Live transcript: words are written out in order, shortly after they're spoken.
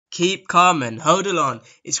Keep calm and hodl on.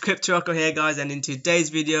 It's Crypto Rocko here, guys, and in today's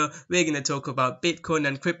video we're going to talk about Bitcoin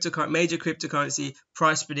and major cryptocurrency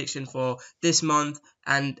price prediction for this month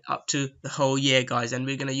and up to the whole year, guys. And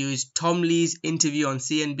we're going to use Tom Lee's interview on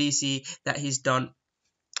Cnbc that he's done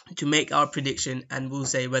to make our prediction, and we'll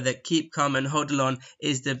say whether keep calm and hodl on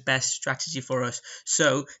is the best strategy for us.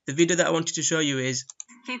 So the video that I wanted to show you is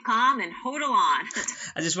keep calm and hodl on.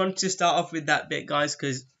 I just wanted to start off with that bit, guys,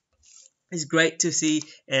 because it's great to see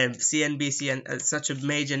CNBC and such a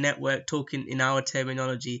major network talking in our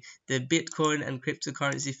terminology. The Bitcoin and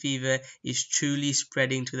cryptocurrency fever is truly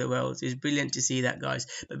spreading to the world. It's brilliant to see that, guys.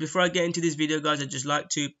 But before I get into this video, guys, I'd just like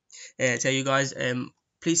to tell you guys,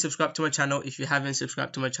 please subscribe to my channel if you haven't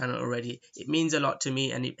subscribed to my channel already. It means a lot to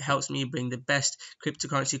me and it helps me bring the best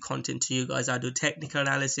cryptocurrency content to you guys. I do technical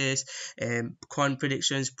analysis, coin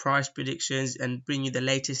predictions, price predictions, and bring you the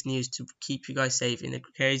latest news to keep you guys safe in the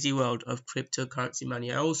crazy world of cryptocurrency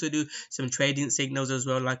money. I also do some trading signals as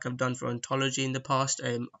well, like I've done for Ontology in the past,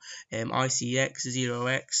 ICX,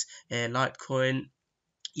 0x, Litecoin,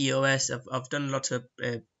 EOS. I've done a lot of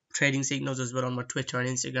trading signals as well on my Twitter and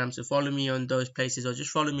Instagram, so follow me on those places, or just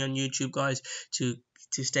follow me on YouTube, guys, to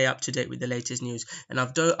stay up to date with the latest news. And I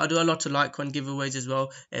do a lot of Litecoin giveaways as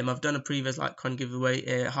well. I've done a previous Litecoin giveaway,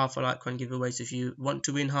 half a Litecoin giveaway. So if you want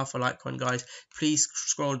to win half a Litecoin, guys, please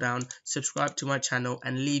scroll down, subscribe to my channel,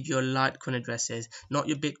 and leave your Litecoin addresses, not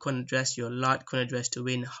your Bitcoin address, your Litecoin address, to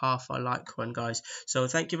win half a Litecoin, guys. So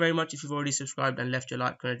thank you very much if you've already subscribed and left your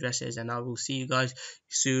Litecoin addresses, and I will see you guys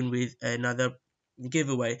soon with another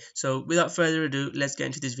giveaway. So without further ado, let's get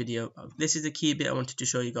into this video. This is the key bit I wanted to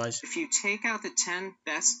show you guys. If you take out the 10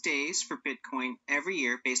 best days for Bitcoin every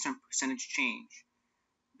year based on percentage change,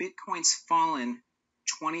 Bitcoin's fallen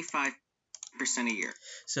 25% a year.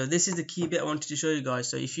 So this is the key bit I wanted to show you guys.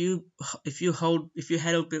 So if you held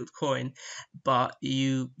Bitcoin but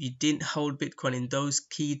you didn't hold Bitcoin in those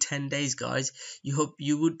key 10 days, guys,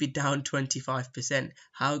 you would be down 25%.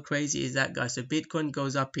 How crazy is that, guys? So Bitcoin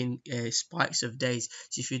goes up in spikes of days.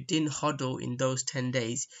 So if you didn't hodl in those 10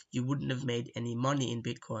 days, you wouldn't have made any money in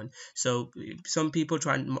Bitcoin. So some people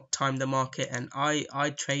try and time the market, and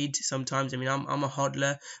I trade sometimes. I mean, I'm a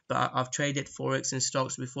hodler, but I've traded forex and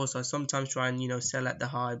stocks before, so I sometimes try and sell at the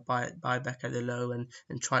high, buy back at the low, and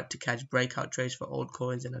try to catch breakout trades for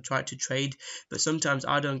altcoins. And I try to trade, but sometimes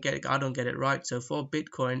I don't get it right. So for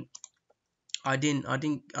Bitcoin, I didn't buy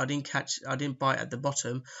it at the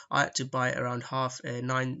bottom. I had to buy it around half,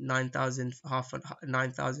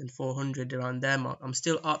 9,400, around there mark. I'm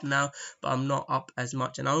still up now, but I'm not up as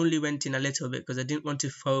much, and I only went in a little bit because I didn't want to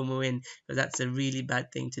FOMO in, because that's a really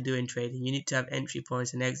bad thing to do in trading. You need to have entry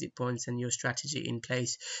points and exit points and your strategy in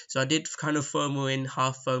place. So I did kind of FOMO in,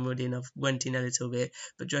 half FOMOed in. I went in a little bit,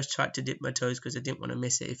 but just tried to dip my toes because I didn't want to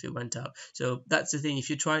miss it if it went up. So that's the thing.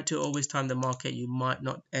 If you try to always time the market, you might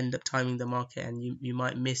not end up timing the market, and you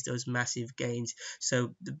might miss those massive gains.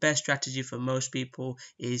 So the best strategy for most people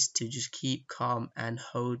is to just keep calm and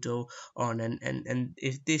hodl on. And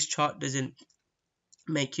if this chart doesn't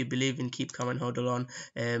make you believe in keep calm and hodl on,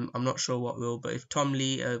 I'm not sure what will. But if Tom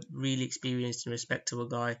Lee, a really experienced and respectable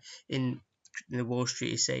guy in the Wall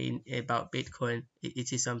Street, is saying about Bitcoin,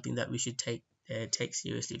 it is something that we should take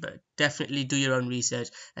seriously. But definitely do your own research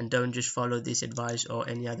and don't just follow this advice or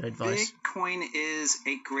any other advice. Bitcoin is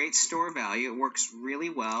a great store of value. It works really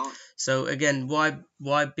well. So again, why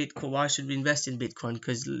Bitcoin? Why should we invest in Bitcoin?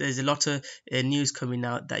 Because there's a lot of news coming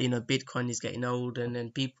out that Bitcoin is getting old, and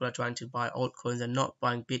then people are trying to buy altcoins and not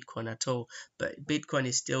buying Bitcoin at all. But Bitcoin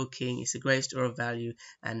is still king. It's a great store of value,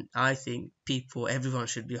 and I think everyone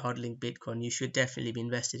should be hodling Bitcoin. You should definitely be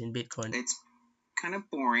invested in Bitcoin. It's kind of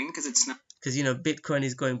boring because it's not. Because Bitcoin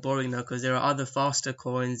is going boring now, because there are other faster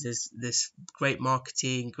coins. There's great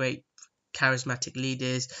marketing, great charismatic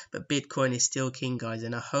leaders, but Bitcoin is still king, guys.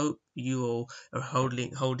 And I hope you all are holding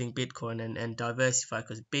Bitcoin and diversify,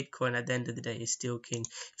 because Bitcoin at the end of the day is still king.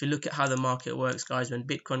 If you look at how the market works, guys, when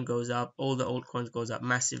Bitcoin goes up, all the altcoins goes up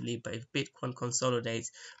massively, but if Bitcoin consolidates,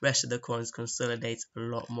 rest of the coins consolidates a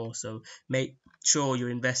lot more. So make sure you're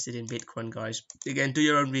invested in Bitcoin, guys. Again, do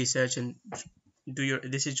your own research and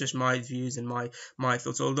this is just my views and my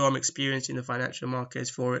thoughts. Although I'm experienced in the financial markets,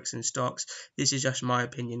 forex and stocks, this is just my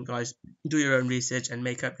opinion, guys. Do your own research and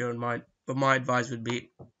make up your own mind. But my advice would be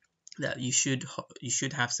that you should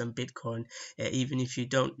have some Bitcoin, even if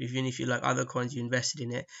you like other coins, you invested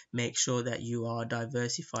in it. Make sure that you are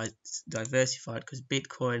diversified, because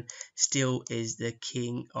Bitcoin still is the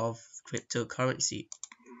king of cryptocurrency.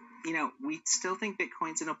 we still think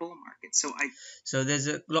Bitcoin's in a bull market. So there's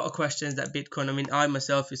a lot of questions that Bitcoin, I mean, I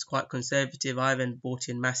myself is quite conservative. I haven't bought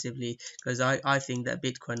in massively because I think that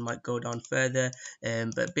Bitcoin might go down further.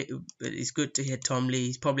 But it's good to hear Tom Lee.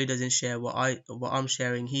 He probably doesn't share what I'm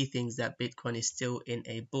sharing. He thinks that Bitcoin is still in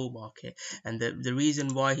a bull market, and the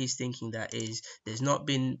reason why he's thinking that is there's not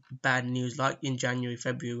been bad news like in January,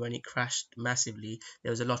 February when it crashed massively.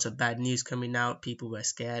 There was a lot of bad news coming out. People were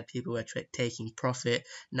scared. People were taking profit.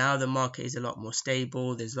 Now the market is a lot more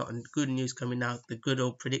stable. There's a lot of good news coming out. The good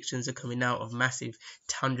old predictions are coming out of massive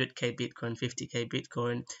 100k Bitcoin, 50k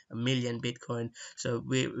Bitcoin, a million Bitcoin. So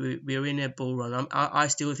we're in a bull run. I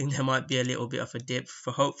still think there might be a little bit of a dip.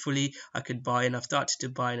 For hopefully I could buy in. I've started to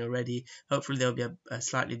buy in already. Hopefully there'll be a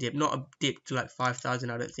slightly dip, not a dip to like 5,000.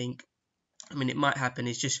 I don't think. I mean, it might happen.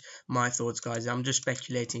 It's just my thoughts, guys. I'm just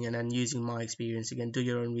speculating and then using my experience. Again, do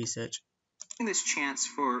your own research. This chance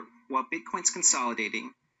for while Bitcoin's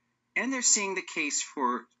consolidating, and they're seeing the case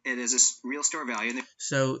for it as a real store value.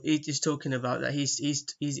 So he's talking about that he's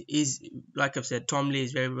like I've said, Tom Lee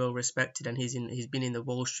is very well respected, and he's been in the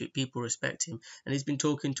Wall Street. People respect him, and he's been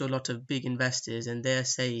talking to a lot of big investors, and they're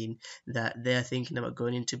saying that they're thinking about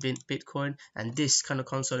going into Bitcoin, and this kind of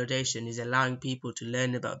consolidation is allowing people to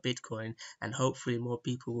learn about Bitcoin, and hopefully more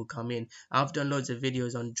people will come in. I've done loads of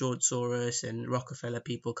videos on George Soros and Rockefeller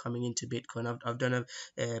people coming into Bitcoin. I've done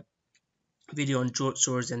a video on George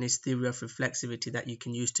Soros and his theory of reflexivity that you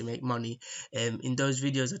can use to make money. In those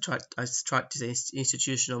videos, I tried to say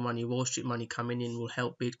institutional money, Wall Street money coming in will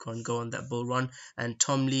help Bitcoin go on that bull run. And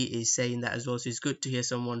Tom Lee is saying that as well. So it's good to hear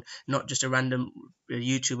someone, not just a random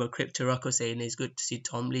YouTuber, Crypto Rocko, saying it's good to see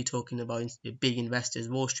Tom Lee talking about big investors,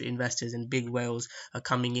 Wall Street investors, and big whales are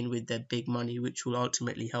coming in with their big money, which will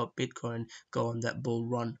ultimately help Bitcoin go on that bull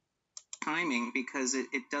run. Timing, because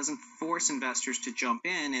it doesn't force investors to jump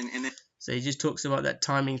in and then. So he just talks about that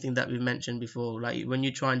timing thing that we mentioned before. Like when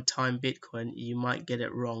you try and time Bitcoin, you might get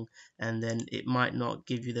it wrong, and then it might not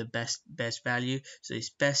give you the best value. So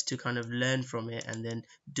it's best to kind of learn from it and then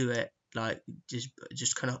do it like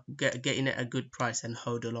just kind of getting it a good price and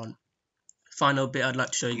hodl on. Final bit I'd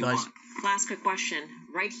like to show you guys. I'll ask a question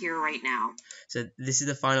right here, right now. So this is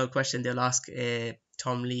the final question they'll ask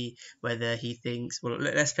Tom Lee, whether he thinks. Well,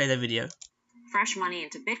 let's play the video. Fresh money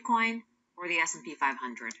into Bitcoin or the S&P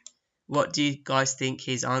 500? What do you guys think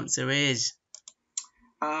his answer is?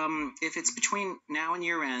 If it's between now and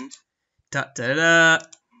year end,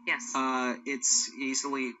 yes, it's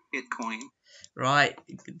easily Bitcoin. Right?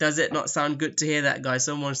 Does it not sound good to hear that, guys?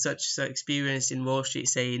 Someone so experienced in Wall Street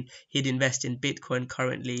saying he'd invest in Bitcoin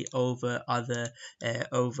currently over other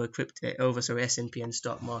over S&P and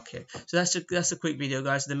stock market. So that's a quick video,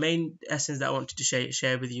 guys. The main essence that I wanted to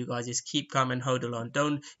share with you guys is keep calm and hodl on.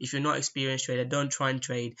 Don't, if you're not experienced trader, don't try and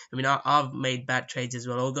trade. I mean, I've made bad trades as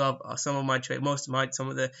well. Although some of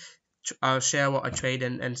the I'll share what I trade,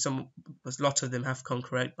 and a lot of them have come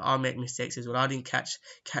correct, but I'll make mistakes as well. I didn't catch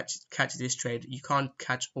this trade. You can't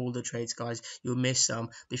catch all the trades, guys. You'll miss some.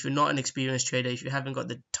 But if you're not an experienced trader, if you haven't got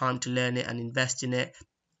the time to learn it and invest in it,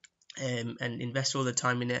 and invest all the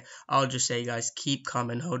time in it, I'll just say, guys, keep calm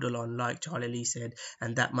and hodl on, like Charlie Lee said,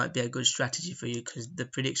 and that might be a good strategy for you because the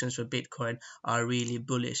predictions for Bitcoin are really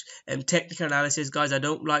bullish. Technical analysis, guys, I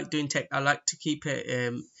don't like doing tech. I like to keep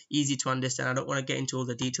it easy to understand. I don't want to get into all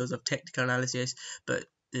the details of technical analysis, but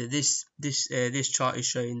this chart is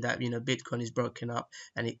showing that Bitcoin is broken up,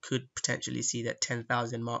 and it could potentially see that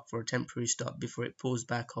 10,000 mark for a temporary stop before it pulls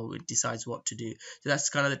back or it decides what to do. So that's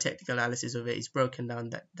kind of the technical analysis of it. It's broken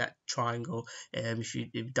down that triangle.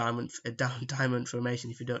 If diamond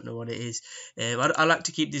formation, if you don't know what it is. I like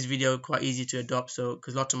to keep this video quite easy to adopt, so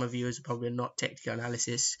because a lot of my viewers are probably not technical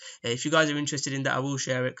analysis. If you guys are interested in that, I will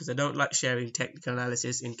share it because I don't like sharing technical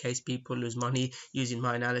analysis in case people lose money using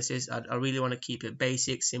my analysis. I really want to keep it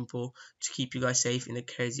basic, simple, to keep you guys safe in the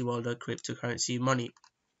crazy world of cryptocurrency money.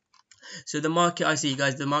 So the market, I see,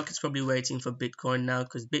 guys, the market's probably waiting for Bitcoin now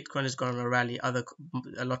because Bitcoin has gone on a rally.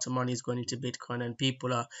 A lot of money is going into Bitcoin, and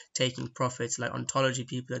people are taking profits. Like Ontology,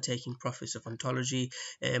 people are taking profits of Ontology.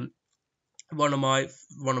 One of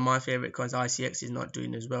my favorite coins, ICX, is not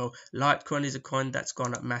doing as well. Litecoin is a coin that's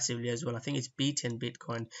gone up massively as well. I think it's beaten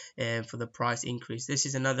Bitcoin for the price increase. This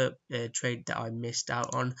is another trade that I missed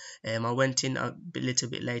out on. I went in a little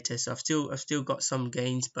bit later, so I've still got some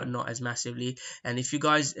gains, but not as massively. And if you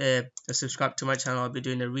guys are subscribed to my channel, I'll be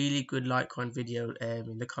doing a really good Litecoin video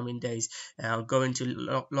in the coming days. I'll go into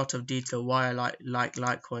a lot of detail why I like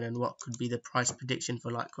Litecoin and what could be the price prediction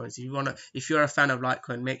for Litecoin. So if you're a fan of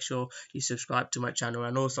Litecoin, make sure you subscribe to my channel,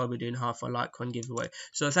 and also I'll be doing half a Litecoin giveaway.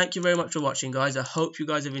 So thank you very much for watching, guys. I hope you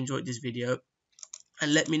guys have enjoyed this video.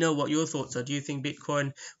 and let me know what your thoughts are. Do you think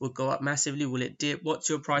Bitcoin will go up massively? Will it dip? What's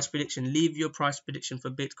your price prediction? Leave your price prediction for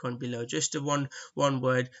Bitcoin below. Just a one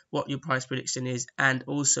word, what your price prediction is. And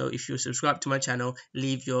also, if you're subscribed to my channel,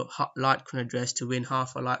 leave your Litecoin address to win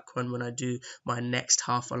half a Litecoin when I do my next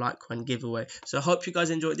half a Litecoin giveaway. So I hope you guys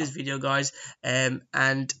enjoyed this video, guys,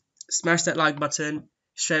 and smash that like button.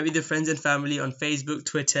 Share it with your friends and family on Facebook,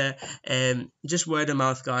 Twitter, just word of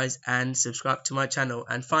mouth, guys, and subscribe to my channel.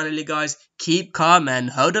 And finally, guys, keep calm and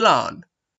hodl on.